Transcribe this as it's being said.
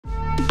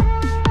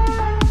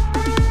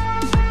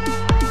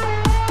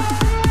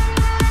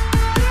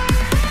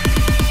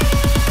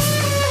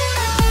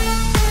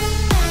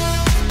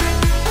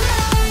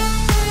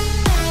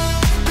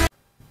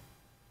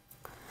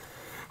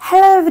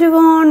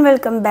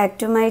welcome back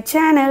to my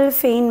channel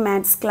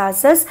Maths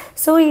Classes.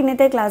 So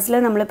ഇന്നത്തെ ക്ലാസ്സിൽ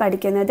നമ്മൾ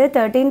പഠിക്കുന്നത്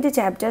 13th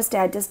chapter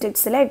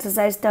statistics ലെ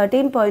exercise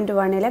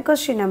 13.1 ലെ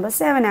question number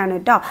 7 ആണ്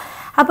ട്ടോ.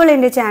 അപ്പോൾ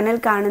എൻ്റെ ചാനൽ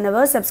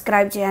കാണുന്നവർ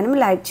സബ്സ്ക്രൈബ് ചെയ്യാനും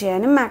ലൈക്ക്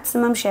ചെയ്യാനും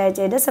മാക്സിമം ഷെയർ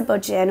ചെയ്ത്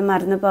സപ്പോർട്ട് ചെയ്യാനും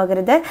മറന്നു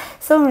പോകരുത്.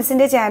 സോ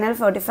മിസ്സിൻ്റെ ചാനൽ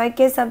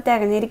 45K സബ്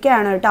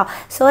തികഞ്ഞിരിക്കുകയാണ് കേട്ടോ.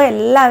 സോ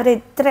എല്ലാവരും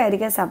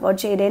ഇത്രയധികം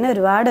സപ്പോർട്ട് ചെയ്തതിന്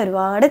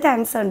ഒരുപാട്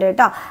താങ്ക്സ് ഉണ്ട്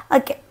കേട്ടോ.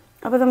 ഓക്കെ,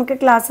 അപ്പോൾ നമുക്ക്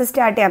ക്ലാസ്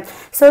സ്റ്റാർട്ട് ചെയ്യാം.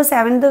 സോ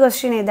 7th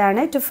ക്വസ്റ്റ്യൻ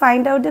ഇതാണ്. To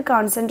find out the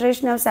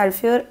concentration of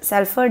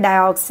sulphur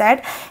dioxide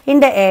in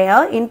the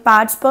air in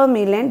parts per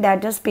million,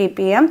 that is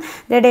ppm.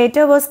 The data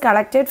was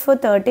collected four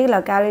 30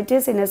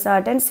 localities in A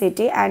certain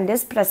city and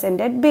is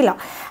presented below.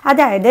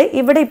 അതായത്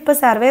ഇവിടെ ഇപ്പോൾ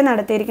survey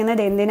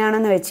നടത്തിയിരിക്കുന്നത്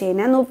എന്തിനാണെന്ന് വെച്ച്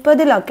കഴിഞ്ഞാൽ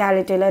 30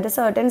 ലൊക്കാലിറ്റിയിൽ, ഒരു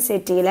certain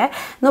സിറ്റിയിലെ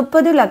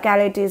 30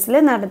 ലൊക്കാലിറ്റീസിൽ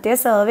നടത്തിയ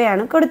സർവേ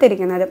ആണ്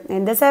കൊടുത്തിരിക്കുന്നത്.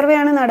 എന്ത് സർവേ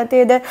ആണ്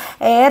നടത്തിയത്?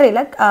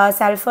 എയറിലെ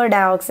സൾഫർ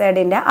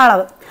ഡയോക്സൈഡിൻ്റെ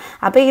അളവ്.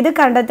 അപ്പോൾ ഇത്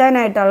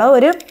കണ്ടെത്താനായിട്ടുള്ള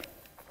ഒരു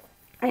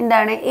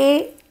എന്താണ്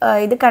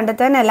ഇത്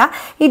കണ്ടെത്താനല്ല,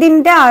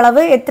 ഇതിൻ്റെ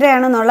അളവ്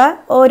എത്രയാണെന്നുള്ള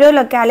ഓരോ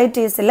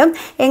ലൊക്കാലിറ്റീസിലും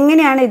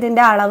എങ്ങനെയാണ്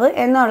ഇതിൻ്റെ അളവ്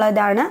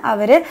എന്നുള്ളതാണ്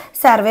അവർ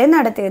സർവേ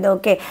നടത്തിയത്.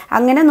 ഓക്കെ,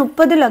 അങ്ങനെ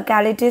 30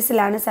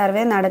 ലൊക്കാലിറ്റീസിലാണ്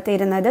സർവേ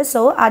നടത്തിയിരുന്നത്.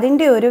 സോ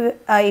അതിൻ്റെ ഒരു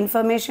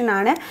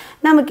ഇൻഫർമേഷനാണ്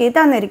നമുക്ക് ഈ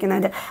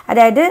തന്നിരിക്കുന്നത്.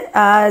 അതായത്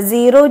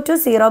 0 to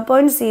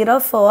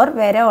 0.04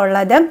 വരെ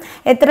ഉള്ളത്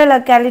എത്ര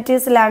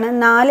ലൊക്കാലിറ്റീസിലാണ്?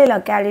 4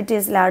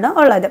 ലൊക്കാലിറ്റീസിലാണ്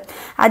ഉള്ളത്.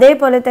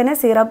 അതേപോലെ തന്നെ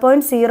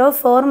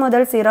 0.04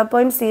 മുതൽ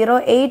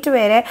 0.08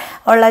 വരെ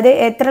ഉള്ളത്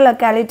എത്ര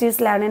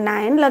ലൊക്കാലിറ്റീസിലാണ്?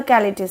 9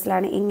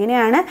 ലൊക്കാലിറ്റീസിലാണ്.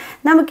 ഇങ്ങനെയാണ്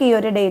നമുക്ക് ഈ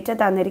ഒരു ഡേറ്റ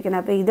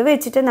തന്നിരിക്കുന്നത്. അപ്പോൾ ഇത്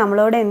വെച്ചിട്ട്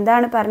നമ്മളോട്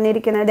എന്താണ്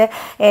പറഞ്ഞിരിക്കുന്നത്?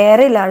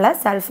 എയറിലുള്ള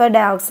സൾഫർ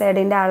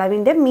ഡയോക്സൈഡിൻ്റെ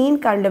അളവിൻ്റെ മീൻ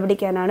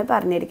കണ്ടുപിടിക്കാനാണ്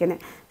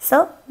പറഞ്ഞിരിക്കുന്നത്. സോ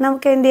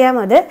നമുക്ക് എന്ത് ചെയ്യാം?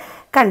 അത്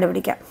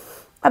കണ്ടുപിടിക്കാം.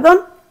 അപ്പം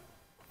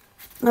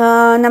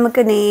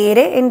നമുക്ക്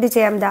നേരെ എന്ത്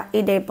ചെയ്യാം?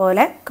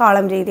 ഇതേപോലെ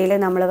കോളം രീതിയിൽ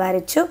നമ്മൾ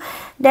വരച്ചു.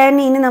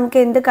 ദെൻ ഇനി നമുക്ക്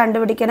എന്ത്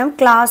കണ്ടുപിടിക്കണം?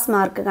 ക്ലാസ്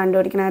മാർക്ക്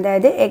കണ്ടുപിടിക്കണം.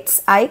 അതായത്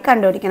XI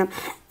കണ്ടുപിടിക്കണം.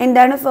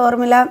 എന്താണ്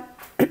formula?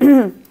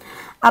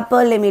 upper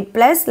limit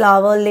plus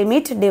lower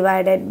limit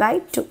divided by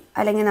 2.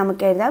 അല്ലെങ്കിൽ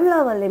നമുക്ക് എഴുതാം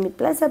lower limit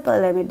plus upper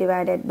limit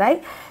divided by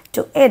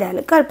 2.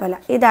 ഏതായാലും കുഴപ്പമില്ല.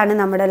 ഇതാണ്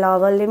നമ്മുടെ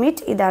lower limit,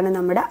 ഇതാണ്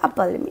നമ്മുടെ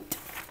upper limit.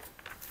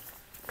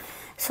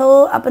 സോ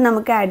അപ്പോൾ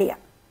നമുക്ക് ആഡ് ചെയ്യാം.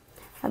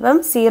 അപ്പം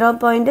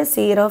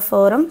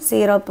 0.04ഉം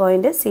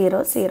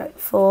 0.00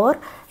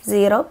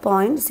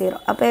 0.0.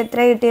 അപ്പോൾ എത്ര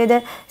കിട്ടിയത്?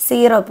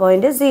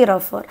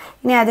 0.04.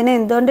 ഇനി അതിനെ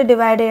എന്തുകൊണ്ട്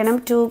ഡിവൈഡ് ചെയ്യണം?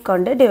 2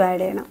 കൊണ്ട്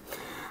ഡിവൈഡ് ചെയ്യണം.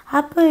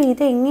 അപ്പോൾ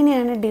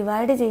ഇതെങ്ങനെയാണ്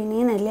ഡിവൈഡ്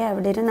ചെയ്യുന്നതെന്നല്ലേ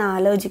അവിടെ ഇരുന്ന്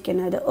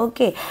ആലോചിക്കുന്നത്.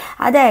 ഓക്കെ,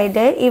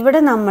 അതായത് ഇവിടെ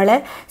നമ്മൾ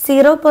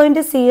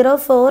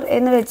 0.04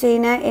 എന്ന് വെച്ച്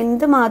കഴിഞ്ഞാൽ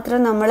എന്ത് മാത്രം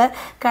നമ്മൾ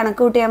കണക്ക്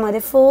കൂട്ടിയാൽ മതി?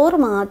 4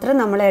 മാത്രം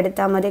നമ്മൾ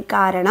എടുത്താൽ മതി.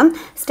 കാരണം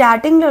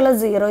സ്റ്റാർട്ടിങ്ങിലുള്ള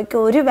 0യ്ക്ക്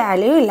ഒരു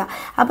വാല്യൂ ഇല്ല.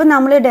 അപ്പോൾ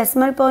നമ്മൾ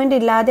ഡെസിമൽ പോയിന്റ്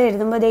ഇല്ലാതെ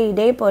എഴുതുമ്പോൾ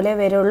ഇതേപോലെ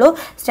വരുള്ളൂ.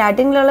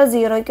 സ്റ്റാർട്ടിങ്ങിലുള്ള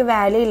 0യ്ക്ക്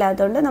വാല്യൂ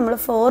ഇല്ലാത്തതുകൊണ്ട് നമ്മൾ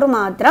 4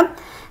 മാത്രം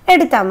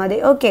എടുത്താൽ മതി.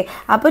 ഓക്കെ,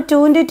 അപ്പോൾ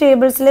 2ൻ്റെ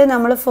ടേബിൾസിൽ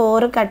നമ്മൾ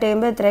 4 കട്ട്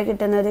ചെയ്യുമ്പോൾ എത്ര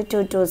കിട്ടുന്നത്?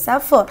 2 2s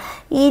are 4.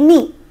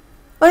 ഇനി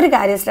ഒരു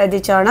കാര്യം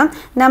ശ്രദ്ധിച്ചോണം,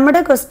 നമ്മുടെ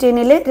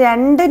ക്വസ്റ്റ്യനിൽ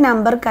 2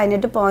 നമ്പർ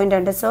കഴിഞ്ഞിട്ട് പോയിന്റ്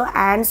ഉണ്ട്. സോ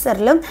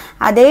ആൻസറിലും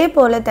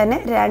അതേപോലെ തന്നെ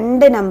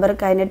 2 നമ്പർ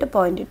കഴിഞ്ഞിട്ട്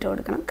പോയിന്റ് ഇട്ട്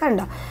കൊടുക്കണം.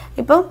 കണ്ടോ?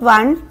 ഇപ്പം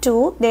 1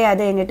 2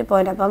 അത് കഴിഞ്ഞിട്ട്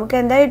പോയിന്റ്. അപ്പോൾ നമുക്ക്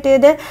എന്താ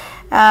കിട്ടിയത്?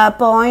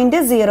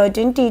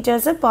 0.02.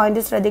 ടീച്ചേഴ്സ്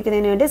പോയിന്റ്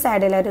ശ്രദ്ധിക്കുന്നതിന് വേണ്ടി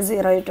സൈഡിൽ ഒരു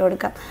 0 ഇട്ട്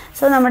കൊടുക്കാം.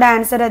 സോ നമ്മുടെ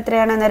ആൻസർ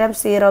എത്രയാണ് അന്നേരം?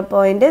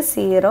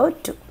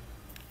 0.02.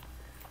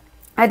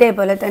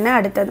 അതേപോലെ തന്നെ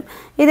അടുത്തതും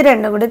ഇത്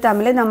രണ്ടും കൂടി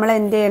തമ്മിൽ നമ്മൾ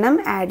എന്ത് ചെയ്യണം?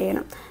 ആഡ്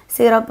ചെയ്യണം.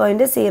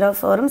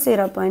 0.04ഉം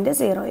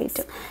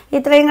 0.08ഉം.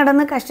 ഇത്രയും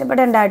കിടന്ന്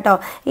കഷ്ടപ്പെടേണ്ട കേട്ടോ.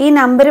 ഈ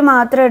നമ്പർ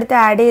മാത്രം എടുത്ത്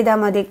ആഡ് ചെയ്താൽ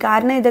മതി.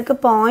 കാരണം ഇതൊക്കെ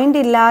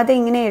പോയിന്റ് ഇല്ലാതെ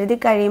ഇങ്ങനെ എഴുതി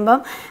കഴിയുമ്പം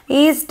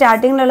ഈ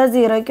സ്റ്റാർട്ടിങ്ങിലുള്ള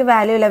 0യ്ക്ക്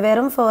വാല്യൂ ഇല്ല,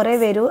 വെറും 4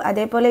 വരൂ.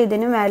 അതേപോലെ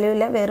ഇതിനും വാല്യൂ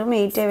ഇല്ല, വെറും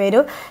 8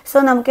 വരൂ. സോ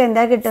നമുക്ക്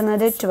എന്താ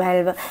കിട്ടുന്നത്?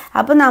 12.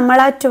 അപ്പോൾ നമ്മൾ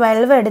ആ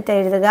 12 എടുത്ത്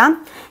എഴുതുക.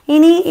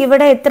 ഇനി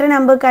ഇവിടെ എത്ര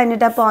നമ്പർ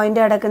കഴിഞ്ഞിട്ടാണ്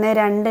പോയിന്റ് കിടക്കുന്നത്?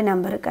 2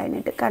 നമ്പർ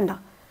കഴിഞ്ഞിട്ട്. കണ്ടോ?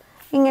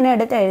 ഇങ്ങനെ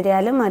എടുത്ത്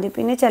എഴുതിയാലും മതി.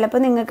 പിന്നെ ചിലപ്പോൾ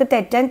നിങ്ങൾക്ക്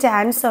തെറ്റാൻ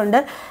ചാൻസ് ഉണ്ട്.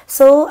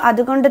 സോ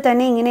അതുകൊണ്ട്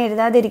തന്നെ ഇങ്ങനെ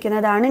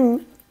എഴുതാതിരിക്കുന്നതാണ്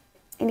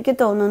എനിക്ക്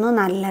തോന്നുന്നു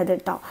നല്ലത്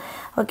കേട്ടോ.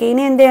 ഓക്കെ,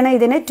 ഇനി എന്ത് ചെയ്യണം?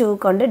 ഇതിനെ 2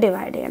 കൊണ്ട്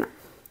ഡിവൈഡ് ചെയ്യണം.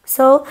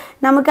 സോ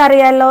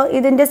നമുക്കറിയാമല്ലോ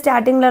ഇതിൻ്റെ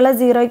സ്റ്റാർട്ടിങ്ങിലുള്ള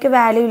 0യ്ക്ക്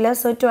വാല്യൂ ഇല്ല.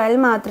 സോ 12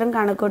 മാത്രം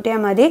കണക്കൂട്ടിയാൽ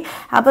മതി.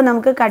 അപ്പോൾ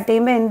നമുക്ക് കട്ട്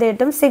ചെയ്യുമ്പോൾ എന്ത്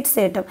കിട്ടും? 6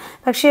 കിട്ടും.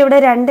 പക്ഷേ ഇവിടെ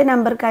 2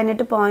 നമ്പർ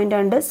കഴിഞ്ഞിട്ട് പോയിന്റ്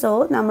ഉണ്ട്. സോ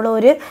നമ്മൾ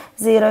ഒരു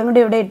 0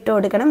 കൂടി ഇവിടെ ഇട്ട്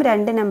കൊടുക്കണം.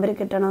 2 നമ്പർ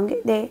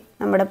കിട്ടണമെങ്കിൽ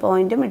നമ്മുടെ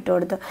പോയിന്റും ഇട്ട്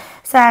കൊടുത്തു.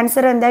 സോ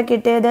ആൻസർ എന്താ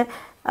കിട്ടിയത്?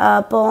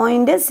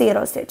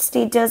 0.06.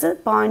 ടീച്ചേഴ്സ്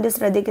പോയിന്റ്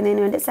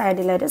ശ്രദ്ധിക്കുന്നതിന് വേണ്ടി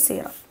സൈഡിലൊരു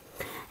 0.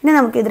 ഇനി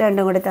നമുക്ക് ഇത്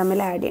രണ്ടും കൂടി തമ്മിൽ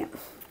ആഡ് ചെയ്യാം.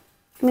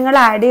 നിങ്ങൾ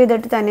ആഡ്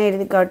ചെയ്തിട്ട് തന്നെ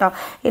എഴുതിക്കോ കേട്ടോ.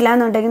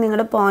 ഇല്ലാന്നുണ്ടെങ്കിൽ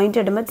നിങ്ങൾ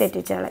പോയിന്റ് ഇടുമ്പോൾ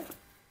തെറ്റിച്ചോളെ.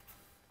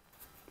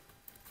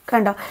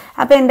 കണ്ടോ?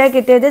 അപ്പോൾ എന്താ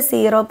കിട്ടിയത്?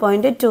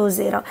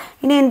 0.20.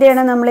 ഇനി എന്ത്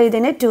ചെയ്യണം? നമ്മൾ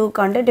ഇതിനെ 2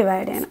 കൊണ്ട്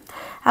ഡിവൈഡ് ചെയ്യണം.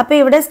 അപ്പോൾ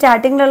ഇവിടെ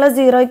സ്റ്റാർട്ടിങ്ങിലുള്ള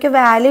 0യ്ക്ക്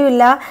വാല്യൂ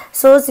ഇല്ല.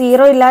 സോ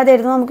 0 ഇല്ലാതെ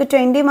എഴുതുമ്പോൾ നമുക്ക്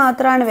 20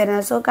 മാത്രമാണ്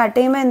വരുന്നത്. സോ കട്ട്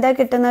ചെയ്യുമ്പോൾ എന്താ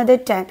കിട്ടുന്നത്?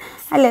 10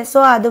 അല്ലേ? സോ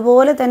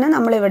അതുപോലെ തന്നെ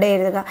നമ്മളിവിടെ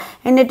എഴുതുക.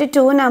 എന്നിട്ട്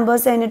 2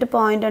 നമ്പേഴ്സ് കഴിഞ്ഞിട്ട്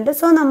പോയിന്റ് ഉണ്ട്.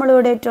 സോ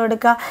നമ്മളിവിടെ ഇട്ട്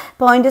കൊടുക്കുക.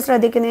 പോയിന്റ്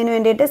ശ്രദ്ധിക്കുന്നതിന്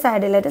വേണ്ടിയിട്ട്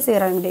സൈഡിലായിട്ട്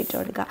 0 കൂടി ഇട്ട്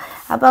കൊടുക്കുക.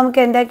 അപ്പോൾ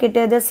നമുക്ക് എന്താ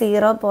കിട്ടിയത്?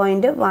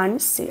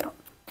 0.10.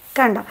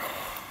 കണ്ടോ?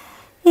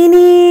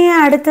 ഇനി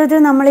അടുത്തത്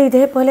നമ്മൾ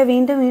ഇതേപോലെ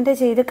വീണ്ടും വീണ്ടും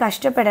ചെയ്ത്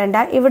കഷ്ടപ്പെടേണ്ട.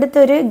 ഇവിടുത്തെ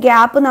ഒരു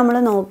ഗ്യാപ്പ് നമ്മൾ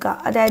നോക്കുക,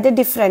 അതായത്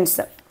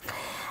ഡിഫറൻസ്.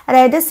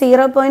 അതായത്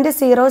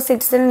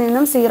 0.06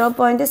 നിന്നും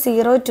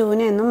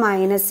 0.02 എന്നും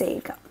മൈനസ്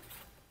ചെയ്യുക.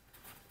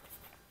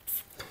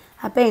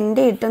 അപ്പോൾ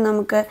എന്ത് കിട്ടും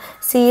നമുക്ക്?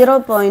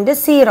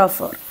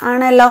 0.04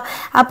 ആണല്ലോ.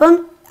 അപ്പം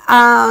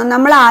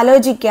നമ്മൾ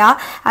ആലോചിക്കുക,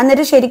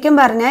 എന്നിട്ട് ശരിക്കും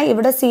പറഞ്ഞാൽ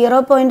ഇവിടെ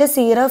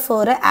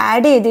 0.04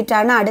 ആഡ്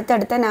ചെയ്തിട്ടാണ്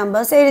അടുത്തടുത്ത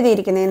നമ്പേഴ്സ്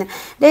എഴുതിയിരിക്കുന്നതെന്ന്.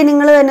 ഇതേ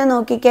നിങ്ങൾ തന്നെ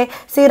നോക്കിക്കേ,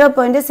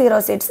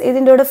 0.06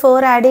 ഇതിൻ്റെ കൂടെ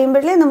 4 ആഡ്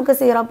ചെയ്യുമ്പോഴേ നമുക്ക്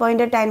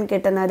 0.10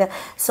 കിട്ടുന്നത്.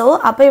 സോ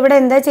അപ്പോൾ ഇവിടെ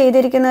എന്താ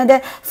ചെയ്തിരിക്കുന്നത്?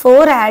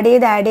 4 ആഡ്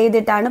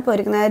ചെയ്തിട്ടാണ്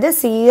പോയിരിക്കുന്നത്. അതായത്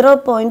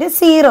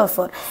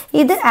 0.04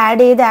 ഇത്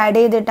ആഡ്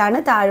ചെയ്തിട്ടാണ്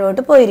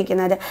താഴോട്ട്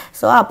പോയിരിക്കുന്നത്.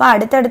 സോ അപ്പോൾ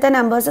അടുത്തടുത്ത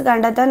നമ്പേഴ്സ്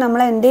കണ്ടെത്താൻ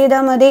നമ്മൾ എന്ത്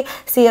ചെയ്താൽ മതി?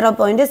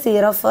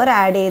 0.04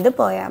 ആഡ് ചെയ്ത്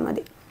പോയാൽ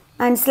മതി.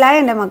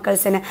 മനസ്സിലായ എൻ്റെ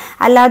മക്കൾസിന്?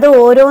 അല്ലാതെ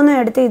ഓരോന്നും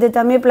എടുത്ത് ഇത്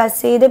തമ്മിൽ പ്ലസ്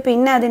ചെയ്ത്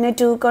പിന്നെ അതിനെ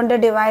 2 കൊണ്ട്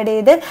ഡിവൈഡ്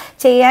ചെയ്ത്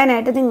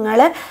ചെയ്യാനായിട്ട് നിങ്ങൾ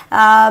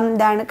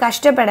എന്താണ്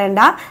കഷ്ടപ്പെടേണ്ട.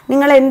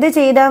 നിങ്ങൾ എന്ത്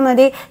ചെയ്താൽ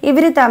മതി?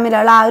 ഇവർ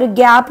തമ്മിലുള്ള ആ ഒരു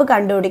ഗ്യാപ്പ്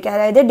കണ്ടുപിടിക്കുക,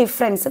 അതായത്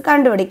ഡിഫറൻസ്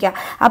കണ്ടുപിടിക്കുക.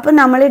 അപ്പം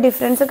നമ്മൾ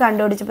ഡിഫറൻസ്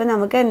കണ്ടുപിടിച്ചപ്പോൾ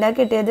നമുക്ക് എന്താ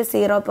കിട്ടിയത്?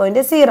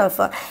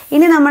 0.04.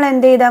 ഇനി നമ്മൾ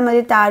എന്ത് ചെയ്താൽ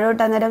മതി?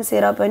 താഴോട്ട് അന്നേരം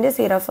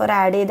 0.04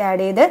 ആഡ്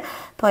ചെയ്ത്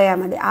പോയാൽ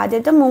മതി.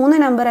 ആദ്യത്തെ 3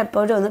 നമ്പർ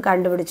എപ്പോഴും ഒന്ന്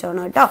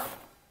കണ്ടുപിടിച്ചോണം കേട്ടോ.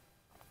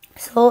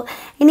 സോ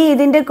ഇനി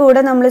ഇതിൻ്റെ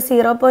കൂടെ നമ്മൾ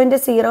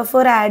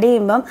 0.04 ആഡ്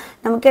ചെയ്യുമ്പം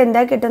നമുക്ക്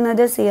എന്താ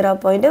കിട്ടുന്നത്?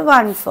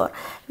 0.14.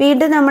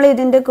 വീണ്ടും നമ്മൾ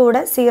ഇതിൻ്റെ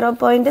കൂടെ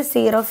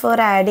 0.04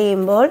 ആഡ്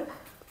ചെയ്യുമ്പോൾ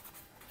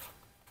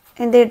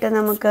എന്ത് കിട്ടും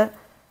നമുക്ക്?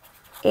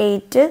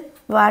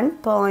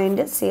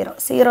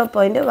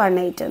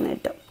 0.18 എന്ന്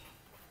കിട്ടും.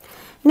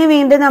 ഇനി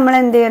വീണ്ടും നമ്മൾ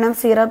എന്ത് ചെയ്യണം?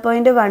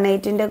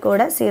 0.18ൻ്റെ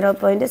കൂടെ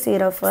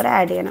 0.04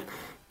 ആഡ് ചെയ്യണം.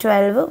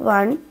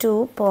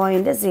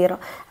 1212.0.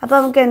 അപ്പോൾ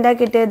നമുക്ക് എന്താ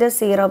കിട്ടിയത്?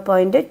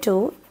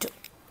 0.22.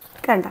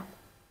 കണ്ടോ?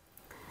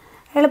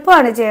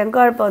 എളുപ്പമാണ് ചെയ്യാൻ,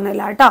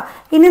 കുഴപ്പമൊന്നുമില്ല കേട്ടോ.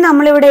 ഇനി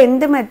നമ്മളിവിടെ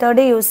എന്ത്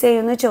മെത്തേഡ് യൂസ്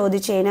ചെയ്യുമെന്ന്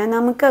ചോദിച്ചു കഴിഞ്ഞാൽ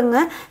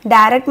നമുക്കങ്ങ്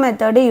ഡയറക്റ്റ്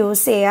മെത്തേഡ്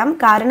യൂസ് ചെയ്യാം.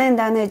 കാരണം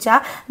എന്താണെന്ന് വെച്ചാൽ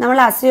നമ്മൾ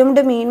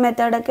അസ്യൂംഡ് മീൻ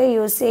മെത്തേഡൊക്കെ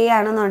യൂസ്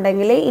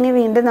ചെയ്യുകയാണെന്നുണ്ടെങ്കിൽ ഇനി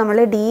വീണ്ടും നമ്മൾ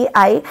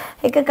DI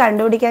ഒക്കെ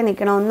കണ്ടുപിടിക്കാൻ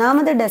നിൽക്കണം.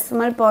 ഒന്നാമത്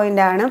ഡെസിമൽ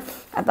പോയിൻ്റ് ആണ്,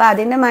 അപ്പോൾ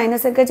അതിൻ്റെ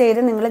മൈനസൊക്കെ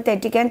ചെയ്ത് നിങ്ങൾ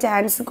തെറ്റിക്കാൻ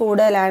ചാൻസ്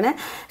കൂടുതലാണ്.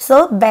 സോ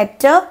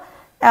ബെറ്റർ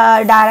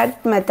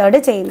ഡയറക്റ്റ് മെത്തേഡ്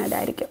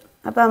ചെയ്യുന്നതായിരിക്കും.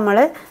 അപ്പോൾ നമ്മൾ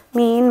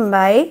മീൻ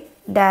ബൈ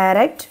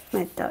ഡയറക്റ്റ്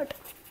മെത്തേഡ്.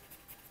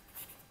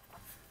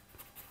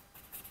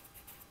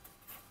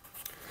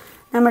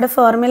 നമ്മുടെ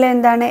ഫോർമുല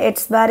എന്താണ്?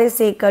 H bar is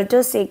equal to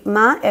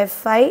sigma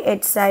Fi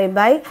Hi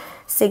by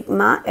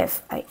sigma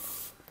Fi.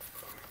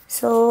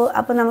 So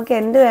അപ്പോൾ നമുക്ക്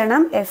എന്ത്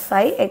വേണം?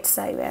 Fi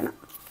Hi വേണം.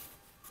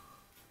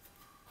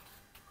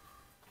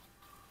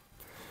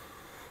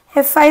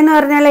 Fi എന്ന്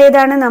പറഞ്ഞാൽ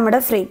ഏതാണ്? നമ്മുടെ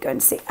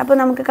ഫ്രീക്വൻസി. അപ്പോൾ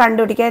നമുക്ക്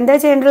കണ്ടുപിടിക്കാം. എന്താ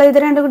ചെയ്യേണ്ടത്? ഇത്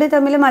രണ്ടും കൂടി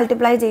തമ്മിൽ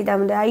മൾട്ടിപ്ലൈ ചെയ്താൽ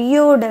മതി.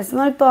 അയ്യോ,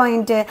 ഡെസിമൽ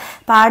പോയിന്റ്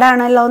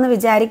പാടാണല്ലോ എന്ന്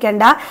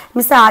വിചാരിക്കേണ്ട.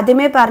 മിസ്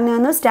ആദ്യമേ പറഞ്ഞു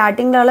തന്നു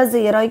സ്റ്റാർട്ടിങ്ങിലുള്ള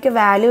 0ക്ക്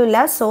വാല്യൂ ഇല്ല,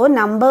 സോ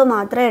നമ്പർ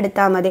മാത്രം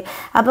എടുത്താൽ മതി.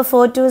 അപ്പോൾ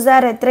 4 2s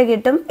are എത്ര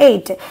കിട്ടും?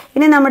 8.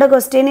 ഇനി നമ്മുടെ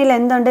ക്വസ്റ്റ്യനിൽ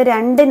എന്തുണ്ട്?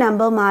 2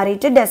 നമ്പർ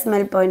മാറിയിട്ട്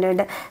ഡെസിമൽ പോയിന്റ്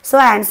ഉണ്ട്. സോ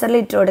ആൻസറിൽ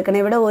ഇട്ട് കൊടുക്കണം.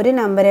 ഇവിടെ ഒരു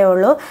നമ്പറേ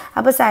ഉള്ളൂ,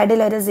 അപ്പോൾ സൈഡിൽ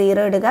ഒരു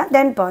 0 ഇടുക,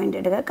 ദെൻ പോയിന്റ്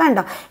ഇടുക.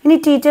 കണ്ടോ? ഇനി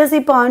ടീച്ചേഴ്സ്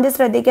ഈ പോയിന്റ്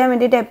ശ്രദ്ധിക്കാൻ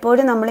വേണ്ടിയിട്ട്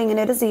എപ്പോഴും നമ്മൾ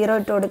ഇങ്ങനെ ഒരു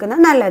 0 ഇട്ട് കൊടുക്കുക,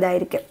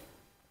 നല്ലതായിരിക്കും.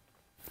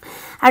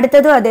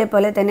 അടുത്തതും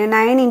അതേപോലെ തന്നെ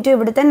 9 ഇൻറ്റു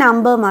ഇവിടുത്തെ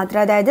നമ്പർ മാത്രം,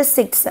 അതായത്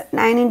 6.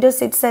 9 ഇൻറ്റു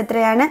 6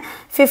 എത്രയാണ്?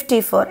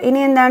 54. ഇനി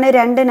എന്താണ്?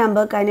 2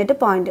 നമ്പർ കഴിഞ്ഞിട്ട്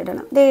പോയിന്റ്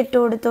ഇടണം. ഇത് ഇട്ട്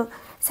കൊടുത്തു,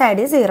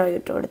 സൈഡിൽ 0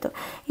 ഇട്ട് കൊടുത്തു.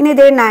 ഇനി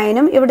ഇതേ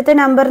 9ഉം ഇവിടുത്തെ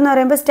നമ്പർ എന്ന്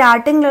പറയുമ്പോൾ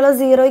സ്റ്റാർട്ടിങ്ങിലുള്ള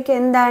 0ക്ക്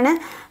എന്താണ്?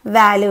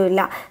 വാല്യൂ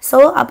ഇല്ല. സോ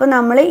അപ്പോൾ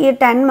നമ്മൾ ഈ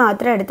 10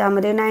 മാത്രം എടുത്താൽ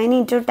മതി. 9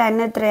 ഇൻറ്റു 10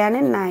 എത്രയാണ്?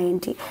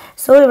 90.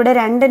 സോ ഇവിടെ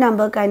 2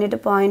 നമ്പർ കഴിഞ്ഞിട്ട്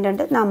പോയിന്റ്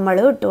ഉണ്ട്,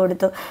 നമ്മളും ഇട്ട്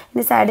കൊടുത്തു.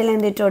 ഇനി സൈഡിൽ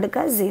എന്ത് ഇട്ട്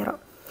കൊടുക്കുക? 0.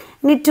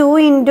 ഇനി 2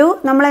 ഇൻറ്റു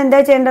നമ്മൾ എന്താ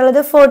ചെയ്യേണ്ടത്?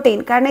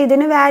 14. കാരണം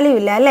ഇതിന് വാല്യൂ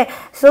ഇല്ല അല്ലേ?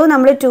 സോ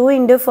നമ്മൾ 2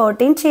 ഇൻറ്റു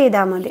 14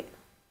 ചെയ്താൽ മതി.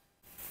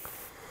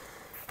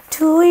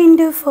 2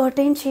 ഇൻറ്റു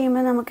 14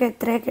 ചെയ്യുമ്പോൾ നമുക്ക്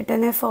എത്രയാണ്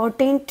കിട്ടുന്നത്?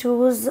 14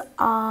 2s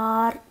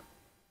are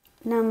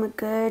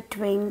നമുക്ക്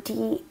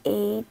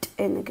 28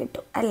 എന്ന്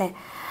കിട്ടും അല്ലേ?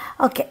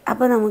 ഓക്കെ,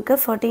 അപ്പോൾ നമുക്ക്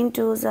 14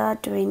 2s are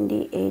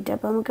 28.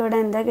 അപ്പോൾ നമുക്ക് ഇവിടെ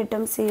എന്താ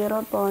കിട്ടും?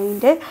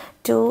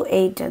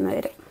 0.28 എന്ന്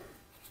വരും.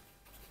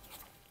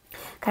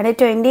 കാരണം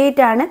 28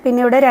 ആണ്. പിന്നെ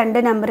ഇവിടെ 2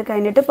 നമ്പർ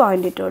കഴിഞ്ഞിട്ട്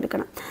പോയിന്റ് ഇട്ട്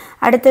കൊടുക്കണം.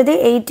 അടുത്തത്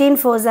 18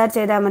 4s are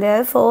ചെയ്താൽ മതി.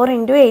 അതായത് 4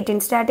 ഇൻറ്റു 18.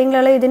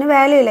 സ്റ്റാർട്ടിങ്ങിലുള്ള ഇതിന്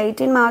വാല്യൂ ഇല്ല,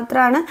 18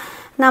 മാത്രമാണ്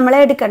നമ്മൾ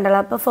എടുക്കേണ്ടത്.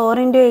 അപ്പോൾ 4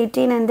 ഇൻറ്റു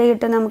 18 എന്ത്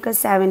കിട്ടും? നമുക്ക്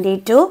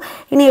 72.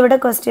 ഇനി ഇവിടെ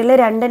ക്വസ്റ്റ്യനിൽ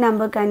 2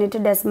 നമ്പർ കഴിഞ്ഞിട്ട്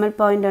ഡെസിമൽ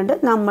പോയിന്റ് ഉണ്ട്,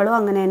 നമ്മളും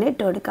അങ്ങനെ തന്നെ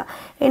ഇട്ട് കൊടുക്കുക.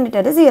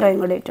 എന്നിട്ടത് 0യും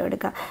കൂടി ഇട്ട്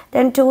കൊടുക്കുക.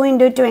 ദെൻ 2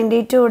 ഇൻറ്റു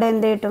 22 ഇവിടെ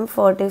എന്ത് കിട്ടും?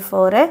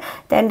 44.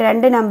 ദെൻ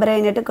 2 നമ്പർ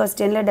കഴിഞ്ഞിട്ട്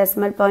ക്വസ്റ്റ്യനിൽ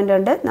ഡെസിമൽ പോയിന്റ്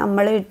ഉണ്ട്,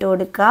 നമ്മളും ഇട്ട്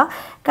കൊടുക്കുക.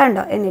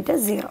 കണ്ടോ? എന്നിട്ട്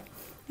 0.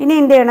 ഇനി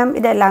എന്ത് ചെയ്യണം?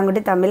 ഇതെല്ലാം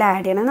കൂടി തമ്മിൽ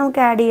ആഡ് ചെയ്യണം.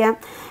 നമുക്ക് ആഡ് ചെയ്യാം.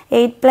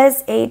 8 +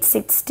 8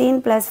 16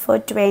 + 4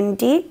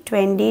 20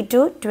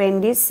 22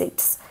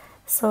 26.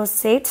 So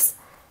 6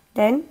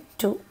 then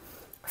 2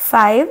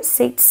 5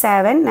 6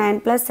 7 9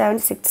 + 7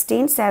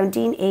 16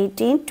 17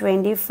 18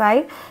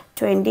 25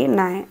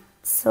 29.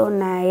 സോ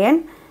 9.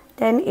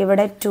 ദെൻ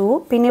ഇവിടെ 2.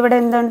 പിന്നെ ഇവിടെ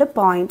എന്തുണ്ട്?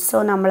 പോയിന്റ്. സോ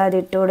നമ്മളത്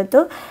ഇട്ട് കൊടുത്തു.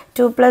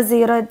 2 +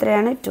 0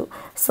 എത്രയാണ്? 2.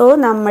 സോ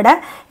നമ്മുടെ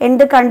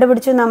എന്ത്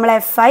കണ്ടുപിടിച്ചു? നമ്മൾ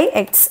Fi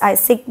Hi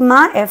sigma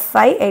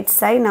Fi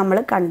Hi നമ്മൾ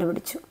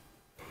കണ്ടുപിടിച്ചു.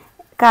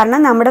 കാരണം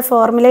നമ്മുടെ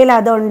ഫോർമുലയിൽ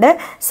അതുണ്ട്.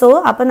 സോ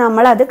അപ്പോൾ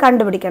നമ്മൾ അത്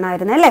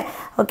കണ്ടുപിടിക്കണമായിരുന്നു അല്ലേ.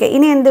 ഓക്കെ,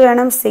 ഇനി എന്ത്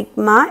വേണം?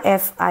 Sigma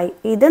F I.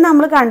 ഇത്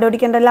നമ്മൾ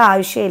കണ്ടുപിടിക്കേണ്ടല്ലോ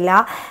ആവശ്യമില്ല.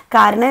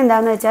 കാരണം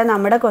എന്താണെന്ന് വെച്ചാൽ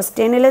നമ്മുടെ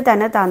ക്വസ്റ്റ്യനിൽ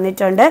തന്നെ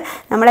തന്നിട്ടുണ്ട്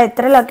നമ്മൾ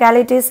എത്ര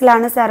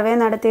ലൊക്കാലിറ്റീസിലാണ് സർവേ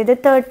നടത്തിയത്,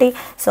 30.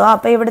 സോ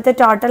അപ്പോൾ ഇവിടുത്തെ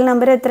ടോട്ടൽ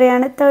നമ്പർ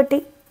എത്രയാണ്? 30.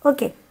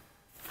 ഓക്കെ,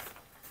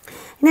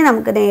 ഇനി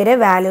നമുക്ക് നേരെ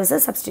വാല്യൂസ്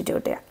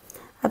സബ്സ്റ്റിറ്റ്യൂട്ട് ചെയ്യാം.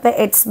 അപ്പോൾ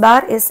X bar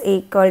is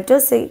equal to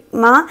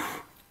sigma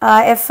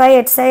F I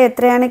X I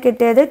എത്രയാണ്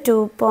കിട്ടിയത്?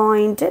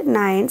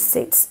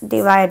 2.96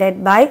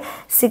 divided by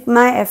sigma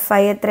F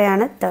I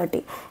എത്രയാണ്? 30.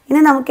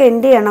 ഇനി നമുക്ക്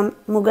എന്ത് ചെയ്യണം?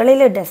 മുകളിൽ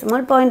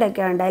ഡെസിമൽ പോയിൻ്റ്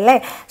ഒക്കെ ഉണ്ടല്ലേ.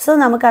 സോ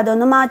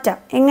നമുക്കതൊന്ന് മാറ്റാം.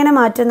 എങ്ങനെ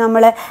മാറ്റും?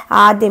 നമ്മൾ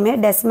ആദ്യമേ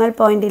ഡെസിമൽ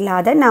പോയിൻ്റ്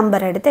ഇല്ലാതെ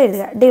നമ്പർ എടുത്ത്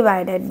എഴുതുക,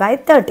 ഡിവൈഡഡ് ബൈ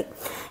 30.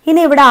 ഇനി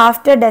ഇവിടെ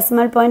ആഫ്റ്റർ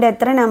ഡെസിമൽ പോയിൻ്റ്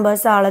എത്ര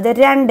നമ്പേഴ്സാണ് ഉള്ളത്?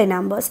 2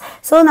 നമ്പേഴ്സ്.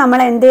 സോ നമ്മൾ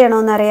എന്ത്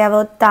ചെയ്യണമെന്ന്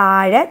അറിയാവോ?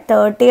 താഴെ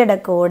 30യുടെ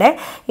കൂടെ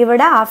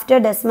ഇവിടെ ആഫ്റ്റർ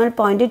ഡെസിമൽ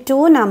പോയിൻ്റ് 2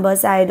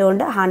 നമ്പേഴ്സ്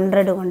ആയതുകൊണ്ട്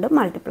 100 കൊണ്ട്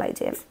മൾട്ടിപ്ലൈ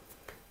ചെയ്യണം.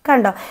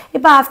 കണ്ടോ?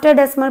 ഇപ്പോൾ ആഫ്റ്റർ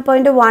ഡെസിമൽ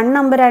പോയിൻ്റ് 1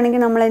 നമ്പർ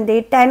ആണെങ്കിൽ നമ്മൾ എന്ത്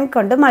ചെയ്യും? 10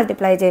 കൊണ്ട്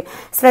മൾട്ടിപ്ലൈ ചെയ്യും.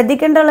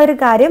 ശ്രദ്ധിക്കേണ്ടുള്ളൊരു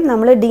കാര്യം,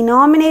 നമ്മൾ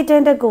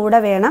ഡിനോമിനേറ്ററിൻ്റെ കൂടെ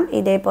വേണം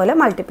ഇതേപോലെ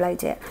മൾട്ടിപ്ലൈ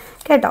ചെയ്യാൻ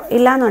കേട്ടോ,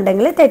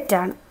 ഇല്ലാന്നുണ്ടെങ്കിൽ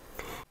തെറ്റാണ്.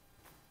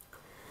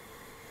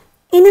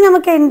 ഇനി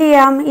നമുക്ക് എന്ത്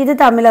ചെയ്യാം? ഇത്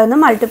തമ്മിലൊന്ന്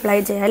മൾട്ടിപ്ലൈ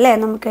ചെയ്യാം അല്ലേ.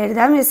 നമുക്ക്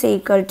എഴുതാം is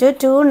equal to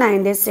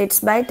 296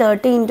 by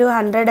 30 into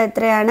 100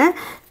 എത്രയാണ്?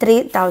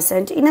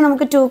 3000. ഇനി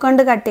നമുക്ക് 2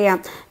 കൊണ്ട് കട്ട് ചെയ്യാം.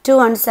 2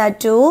 1s are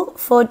 2,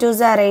 4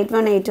 2s are 8,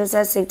 1 8 2s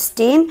are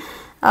 16,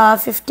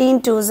 15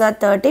 2s are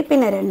 30,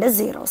 പിന്നെ 2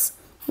 zeros.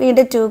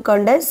 വീണ്ടും 2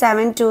 കൊണ്ട്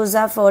 7 2s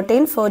are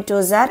 14, 4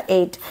 2s are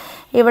 8.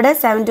 ഇവിടെ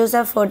 7 2s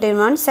are 14,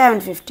 1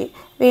 750.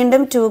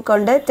 വീണ്ടും 2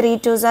 കൊണ്ട് 3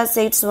 2s are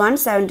 6, 1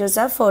 7 2s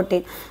are 14.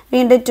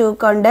 വീണ്ടും 2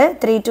 കൊണ്ട്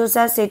 3 2s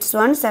are 6,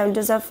 1 7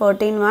 2s are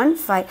 14, 1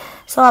 5.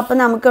 So അപ്പോൾ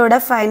നമുക്ക് ഇവിടെ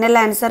ഫൈനൽ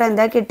ആൻസർ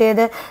എന്താ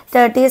കിട്ടിയത്?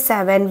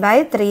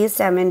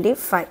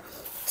 37/375.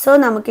 സോ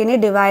നമുക്കിനി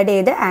ഡിവൈഡ്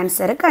ചെയ്ത്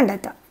ആൻസർ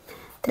കണ്ടെത്താം.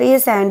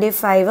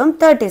 375ഉം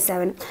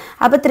 37.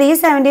 അപ്പോൾ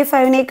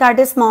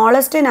 375നേക്കാട്ടി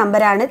സ്മോളസ്റ്റ്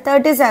നമ്പറാണ്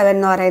 37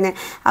 എന്ന് പറയുന്നത്.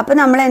 അപ്പോൾ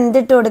നമ്മൾ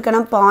എന്തിട്ട്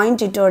കൊടുക്കണം?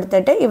 പോയിന്റ് ഇട്ട്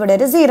കൊടുത്തിട്ട് ഇവിടെ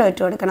ഒരു 0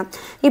 ഇട്ട് കൊടുക്കണം.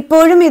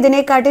 ഇപ്പോഴും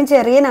ഇതിനെക്കാട്ടും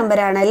ചെറിയ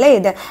നമ്പറാണല്ലേ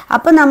ഇത്.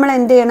 അപ്പോൾ നമ്മൾ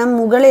എന്ത് ചെയ്യണം?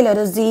 മുകളിൽ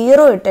ഒരു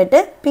 0 ഇട്ടിട്ട്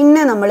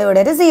പിന്നെ നമ്മൾ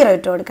ഇവിടെ ഒരു 0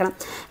 ഇട്ട് കൊടുക്കണം.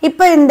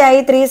 ഇപ്പോൾ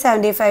എന്തായി?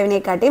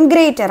 375നേക്കാട്ടിയും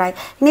ഗ്രേറ്ററായി.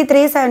 ഇനി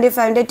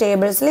 375ൻ്റെ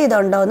ടേബിൾസിൽ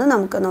ഇതുണ്ടോ എന്ന്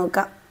നമുക്ക്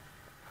നോക്കാം.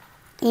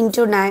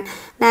 Into 9,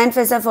 9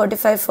 5s are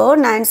 45, 4,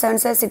 9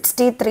 7s are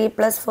 63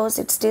 plus 4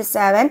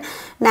 67,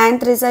 9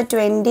 3s are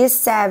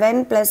 27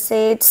 plus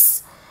 8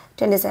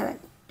 27,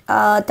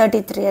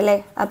 33 അല്ലേ.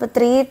 അപ്പോൾ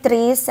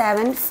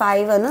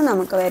 3375 എന്ന്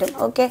നമുക്ക് വരും.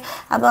 ഓക്കെ,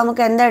 അപ്പോൾ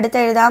നമുക്ക് എന്താ എടുത്ത്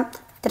എഴുതാം?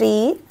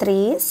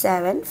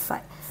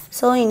 3375.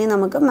 സോ ഇനി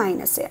നമുക്ക്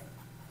മൈനസ് ചെയ്യാം.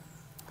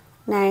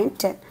 9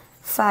 10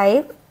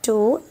 5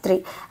 2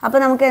 3. അപ്പോൾ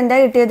നമുക്ക് എന്താ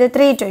കിട്ടിയത്?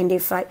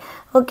 325.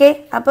 ഓക്കെ,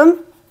 അപ്പം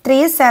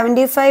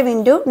 375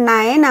 ഇൻറ്റു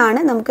 9 ആണ്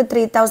നമുക്ക്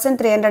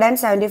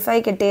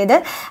 3375 കിട്ടിയത്.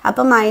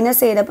 അപ്പോൾ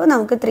മൈനസ് ചെയ്തപ്പോൾ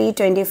നമുക്ക്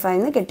 325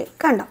 എന്ന് കിട്ടി.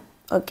 കണ്ടോ?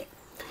 ഓക്കെ,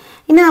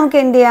 ഇനി നമുക്ക്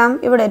എന്ത് ചെയ്യാം?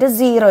 ഇവിടെ ഒരു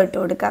 0 ഇട്ട്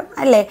കൊടുക്കാം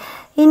അല്ലേ.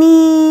 ഇനി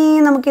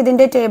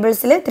നമുക്കിതിൻ്റെ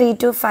ടേബിൾസിൽ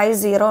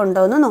 3250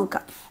 ഉണ്ടോ എന്ന്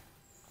നോക്കാം.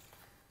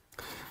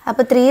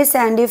 അപ്പോൾ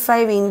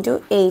 375 into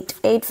 8,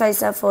 8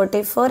 5s are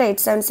 44, 8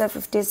 7s are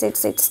 56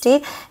 60,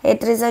 8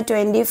 3s are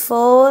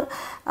 24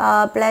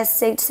 plus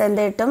 6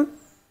 എന്ത് കിട്ടും?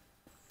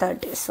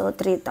 30. സോ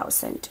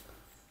 3000.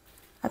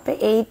 അപ്പോൾ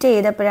 8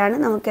 ചെയ്തപ്പോഴാണ്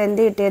നമുക്ക്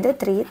എന്ത് കിട്ടിയത്?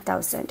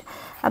 3000.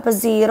 അപ്പോൾ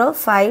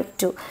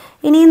 052.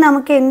 ഇനി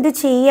നമുക്ക് എന്ത്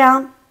ചെയ്യാം?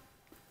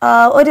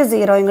 ഒരു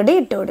 0യും കൂടി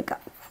ഇട്ട്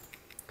കൊടുക്കാം.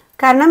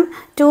 കാരണം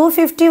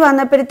 250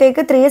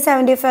 വന്നപ്പോഴത്തേക്ക്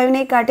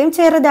 375നേക്കാട്ടിയും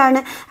ചെറുതാണ്.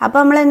 അപ്പോൾ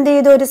നമ്മൾ എന്ത്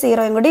ചെയ്തു? ഒരു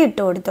 0യും കൂടി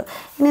ഇട്ട് കൊടുത്തു.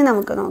 ഇനി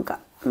നമുക്ക് നോക്കാം.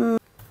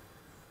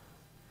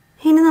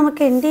 ഇനി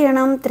നമുക്ക് എന്ത്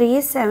ചെയ്യണം?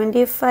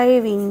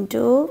 375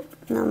 ഇൻറ്റു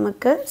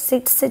നമുക്ക്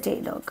 6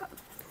 ചെയ്ത് നോക്കാം.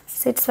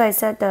 6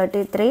 5s are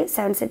 33,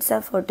 7 6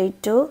 are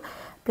 42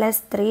 plus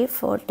 3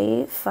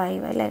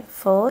 45 അല്ലേ.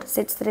 4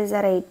 6 3s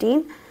are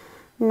 18,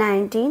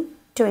 19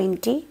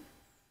 20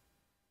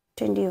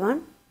 21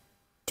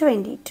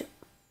 22.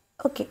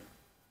 ഓക്കെ,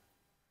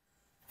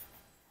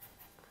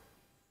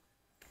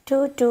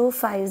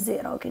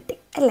 2250 കിട്ടി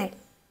അല്ലേ.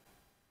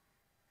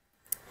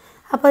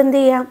 അപ്പോൾ എന്ത്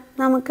ചെയ്യാം?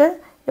 നമുക്ക്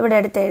ഇവിടെ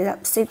അടുത്ത് എഴുതാം.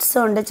 6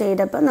 കൊണ്ട്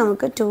ചെയ്തപ്പോൾ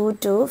നമുക്ക്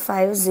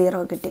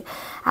 2250 കിട്ടി.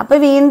 അപ്പോൾ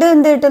വീണ്ടും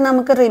എന്ത് കിട്ടും?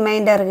 നമുക്ക്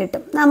റിമൈൻഡർ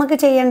കിട്ടും. നമുക്ക്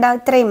ചെയ്യേണ്ട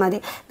ഇത്രയും മതി.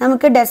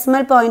 നമുക്ക്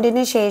ഡെസിമൽ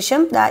പോയിന്റിന്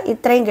ശേഷം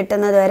ഇത്രയും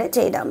കിട്ടുന്നത് വരെ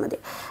ചെയ്താൽ മതി.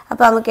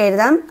 അപ്പോൾ നമുക്ക്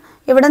എഴുതാം.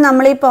 ഇവിടെ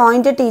നമ്മൾ ഈ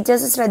പോയിന്റ്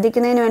ടീച്ചേഴ്സ്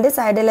ശ്രദ്ധിക്കുന്നതിന് വേണ്ടി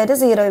സൈഡിൽ ഒരു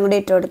 0യും കൂടി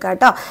ഇട്ട് കൊടുക്കാം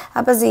കേട്ടോ.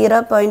 അപ്പോൾ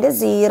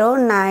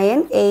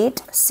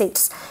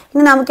 0.0986.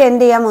 ഇനി നമുക്ക്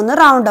എന്ത് ചെയ്യാം? ഒന്ന്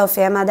റൗണ്ട് ഓഫ്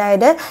ചെയ്യാം.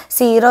 അതായത്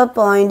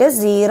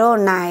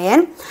 0.09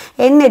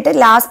 എന്നിട്ട്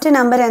ലാസ്റ്റ്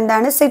നമ്പർ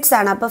എന്താണ്? 6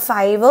 ആണ്. അപ്പോൾ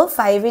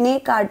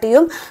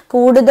 5നേക്കാട്ടിയും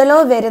കൂടുതലോ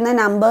വരുന്ന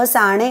നമ്പേഴ്സ്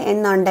ആണ്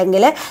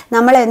എന്നുണ്ടെങ്കിൽ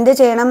നമ്മൾ എന്ത്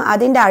ചെയ്യണം?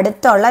 അതിൻ്റെ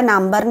അടുത്തുള്ള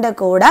നമ്പറിൻ്റെ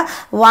കൂടെ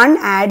 1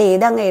 ആഡ്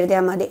ചെയ്ത് അങ്ങ്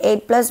എഴുതിയാൽ മതി.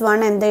 8 +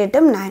 1 എന്ത്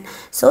കിട്ടും? 9.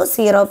 സോ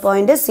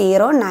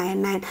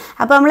 0.099.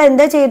 അപ്പോൾ നമ്മൾ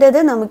എന്താ ചെയ്തത്?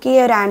 നമുക്ക് ഈ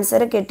ഒരു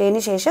ആൻസർ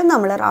കിട്ടിയതിന് ശേഷം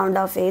നമ്മൾ റൗണ്ട്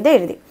ഓഫ് ചെയ്ത്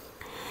എഴുതി.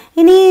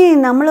 ഇനി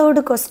നമ്മളോട്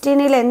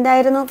ക്വസ്റ്റ്യനിൽ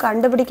എന്തായിരുന്നു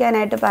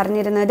കണ്ടുപിടിക്കാനായിട്ട്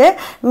പറഞ്ഞിരുന്നത്?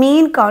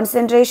 മീൻ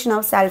concentration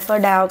of sulphur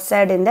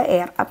dioxide in the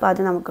air. അപ്പോൾ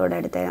അത് നമുക്കിവിടെ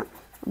എടുത്ത് തരാം.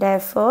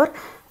 Therefore,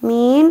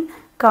 mean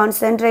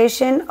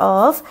concentration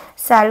of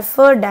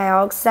sulfur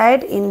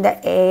dioxide in the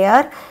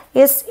air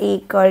is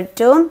equal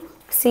to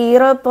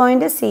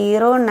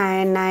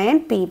 0.099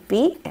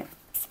 ppm.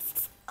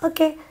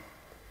 Okay,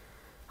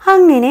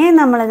 അങ്ങനെ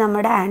നമ്മൾ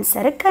നമ്മുടെ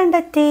ആൻസർ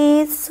കണ്ടെത്തി.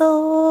 സോ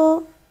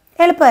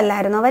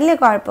എളുപ്പമല്ലായിരുന്നോ? വലിയ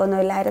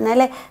കുഴപ്പമൊന്നുമില്ലായിരുന്നു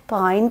അല്ലേ?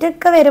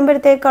 പോയിൻ്റൊക്കെ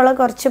വരുമ്പോഴത്തേക്കുള്ള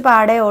കുറച്ച്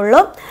പാടേ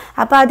ഉള്ളൂ.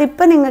 അപ്പോൾ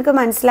അതിപ്പോൾ നിങ്ങൾക്ക്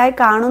മനസ്സിലായി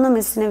കാണുമെന്ന്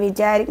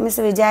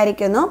മിസ്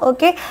വിചാരിക്കുന്നു.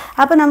 ഓക്കെ,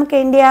 അപ്പോൾ നമുക്ക്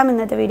എന്ത് ചെയ്യാം,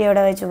 ഇന്നത്തെ വീഡിയോ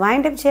ഇവിടെ വെച്ച്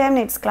വൈൻഡപ്പ് ചെയ്യാം.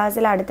 നെക്സ്റ്റ്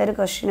ക്ലാസ്സിൽ അടുത്തൊരു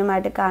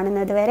ക്വസ്റ്റ്യനുമായിട്ട്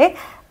കാണുന്നത് വരെ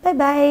ബൈ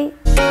ബൈ.